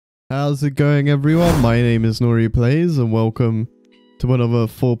How's it going, everyone? My name is Nori Plays and welcome to another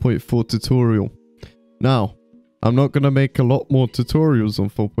 4.4 tutorial. Now, I'm not going to make a lot more tutorials on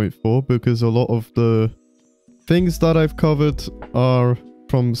 4.4 because a lot of the things that I've covered are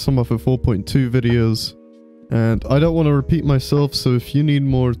from some of the 4.2 videos and I don't want to repeat myself, so if you need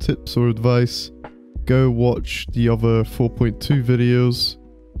more tips or advice, go watch the other 4.2 videos.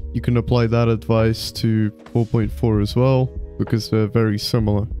 You can apply that advice to 4.4 as well because they're very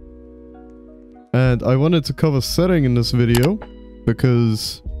similar. And I wanted to cover setting in this video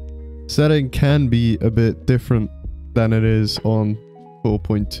because setting can be a bit different than it is on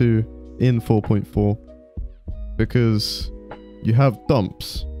 4.2 in 4.4 because you have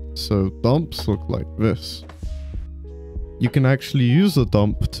dumps. So dumps look like this. You can actually use a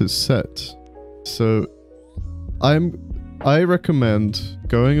dump to set. So I recommend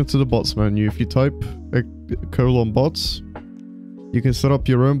going into the bots menu. If you type :bots, you can set up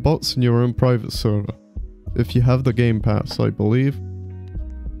your own bots in your own private server. If you have the Game Pass, I believe.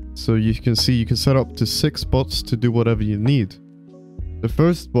 So you can see you can set up to 6 bots to do whatever you need. The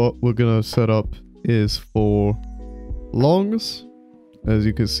first bot we're gonna set up is for longs. As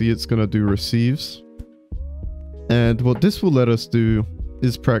you can see, it's gonna do receives. And what this will let us do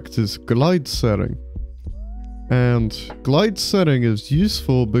is practice glide setting. And glide setting is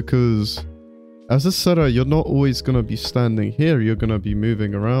useful because as a setter, you're not always going to be standing here. You're going to be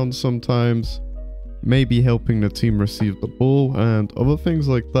moving around sometimes, maybe helping the team receive the ball and other things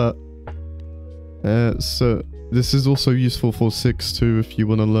like that. So this is also useful for 6-2 if you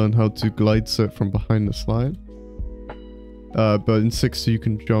want to learn how to glide set from behind this line. But in 6-2 you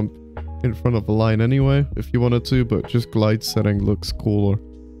can jump in front of the line anyway if you wanted to, but just glide setting looks cooler.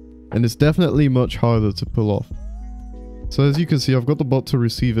 And it's definitely much harder to pull off. So as you can see, I've got the bot to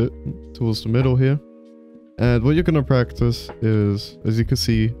receive it towards the middle here. And what you're going to practice is, as you can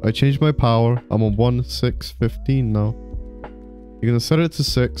see, I changed my power. I'm on 1-6-15 now. You're going to set it to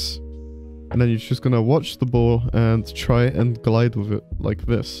 6. And then you're just going to watch the ball and try and glide with it like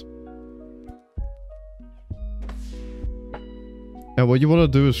this. And what you want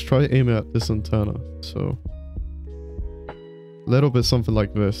to do is try aiming at this antenna. So a little bit something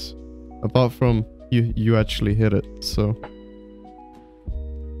like this. Apart from you actually hit it, so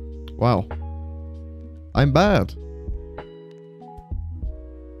wow, I'm bad.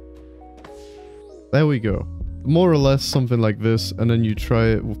 There we go. More or less something like this, and then you try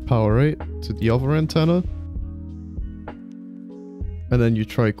it with power 8 to the other antenna, and then you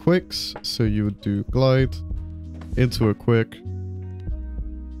try quicks. So you would do glide into a quick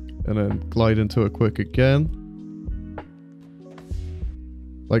and then glide into a quick again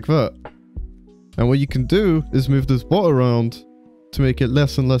like that. And what you can do is move this bot around to make it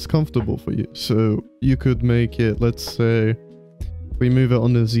less and less comfortable for you. So you could make it, let's say, we move it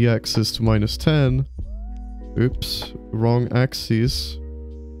on the z-axis to -10. Oops, wrong axis.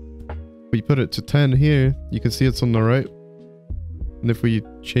 We put it to 10 here. You can see it's on the right. And if we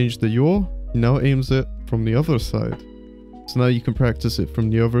change the yaw, it now aims it from the other side. So now you can practice it from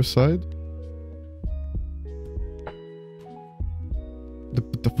the other side.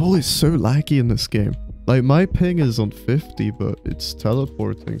 The ball is so laggy in this game. Like, my ping is on 50, but it's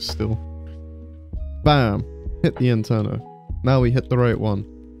teleporting still. Bam! Hit the antenna. Now we hit the right one.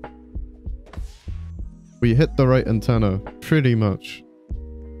 We hit the right antenna, pretty much.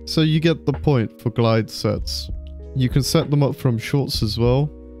 So you get the point for glide sets. You can set them up from shorts as well.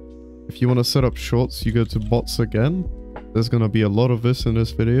 If you want to set up shorts, you go to bots again. There's going to be a lot of this in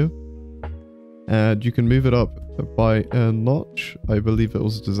this video. And you can move it up by a notch. I believe it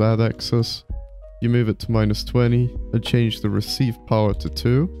was the z-axis. You move it to -20 and change the receive power to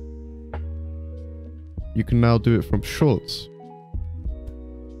 2. You can now do it from shorts.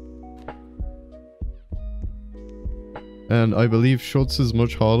 And I believe shorts is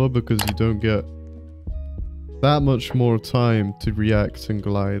much harder because you don't get that much more time to react and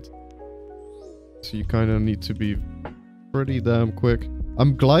glide. So you kind of need to be pretty damn quick.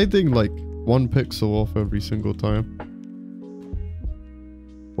 I'm gliding like 1 pixel off every single time.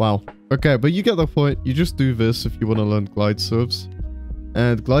 Wow. Okay, but you get the point. You just do this if you want to learn glide serves.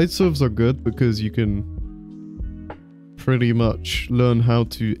 And glide serves are good because you can pretty much learn how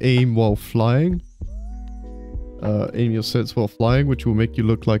to aim while flying. Aim your sets while flying, which will make you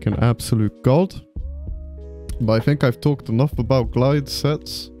look like an absolute god. But I think I've talked enough about glide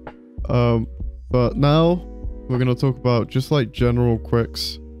sets. But now we're going to talk about just like general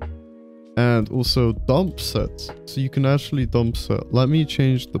quicks. And also dump sets. So you can actually dump set. Let me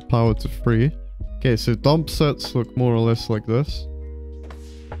change the power to 3. Okay, so dump sets look more or less like this.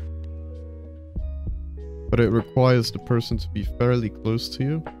 But it requires the person to be fairly close to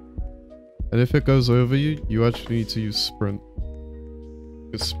you. And if it goes over you, you actually need to use sprint.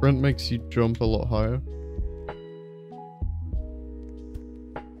 Because sprint makes you jump a lot higher.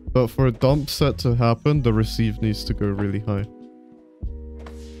 But for a dump set to happen, the receive needs to go really high.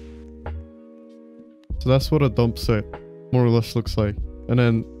 So that's what a dump set more or less looks like. And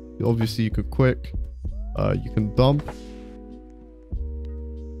then obviously you can quick, you can dump.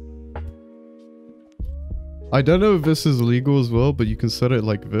 I don't know if this is legal as well, but you can set it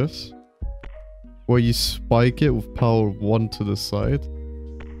like this, where you spike it with power 1 to the side.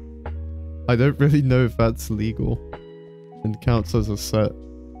 I don't really know if that's legal and counts as a set.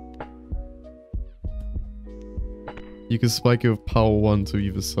 You can spike it with power 1 to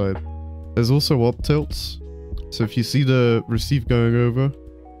either side. There's also up tilts. So if you see the receive going over,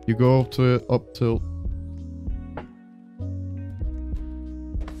 you go up to it, up tilt.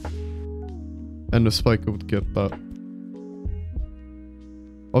 And the spiker would get that.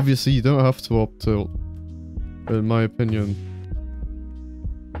 Obviously you don't have to up tilt. In my opinion,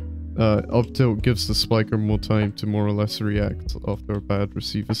 up tilt gives the spiker more time to more or less react after a bad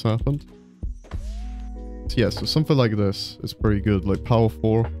receive has happened. So yeah, so something like this is pretty good, like power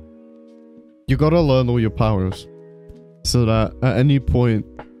 4. You gotta learn all your powers, so that at any point,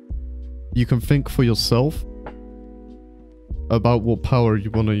 you can think for yourself about what power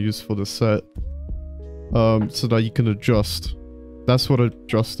you want to use for the set, so that you can adjust. That's what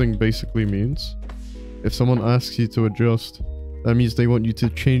adjusting basically means. If someone asks you to adjust, that means they want you to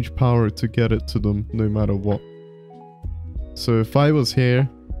change power to get it to them, no matter what. So if I was here,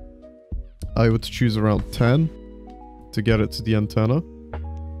 I would choose around 10 to get it to the antenna.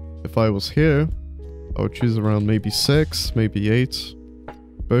 If I was here, I would choose around maybe 6, maybe 8.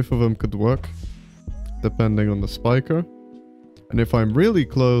 Both of them could work, depending on the spiker. And if I'm really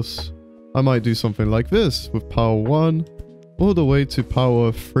close, I might do something like this, with power 1, all the way to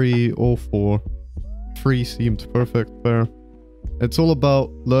power 3 or 4. 3 seemed perfect there. It's all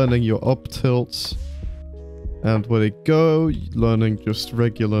about learning your up tilts and where they go, learning just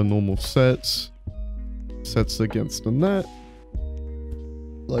regular normal sets. Sets against the net.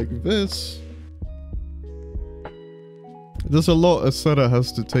 Like this. There's a lot a setter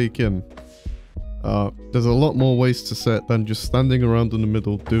has to take in. There's a lot more ways to set than just standing around in the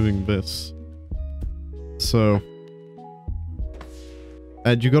middle doing this. So,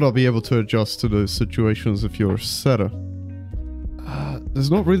 and you gotta be able to adjust to those situations if you're a setter. There's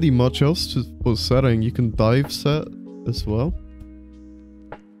not really much else for setting. You can dive set as well,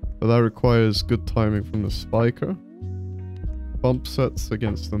 but that requires good timing from the spiker. Bump sets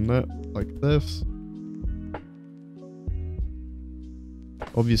against the net like this.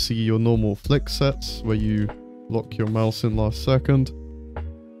 Obviously your normal flick sets where you lock your mouse in last second.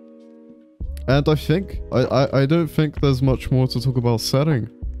 And I don't think there's much more to talk about setting.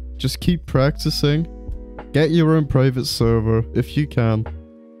 Just keep practicing. Get your own private server if you can.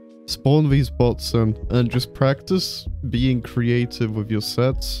 Spawn these bots in and just practice being creative with your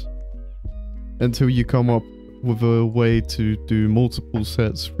sets until you come up with a way to do multiple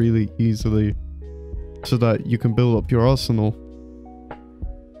sets really easily so that you can build up your arsenal.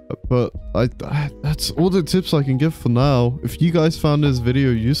 But that's all the tips I can give for now. If you guys found this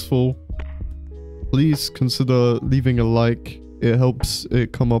video useful, please consider leaving a like. It helps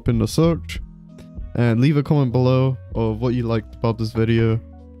it come up in the search. And leave a comment below of what you liked about this video,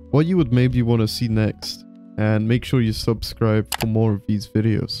 what you would maybe want to see next, and make sure you subscribe for more of these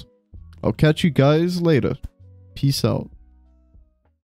videos. I'll catch you guys later. Peace out.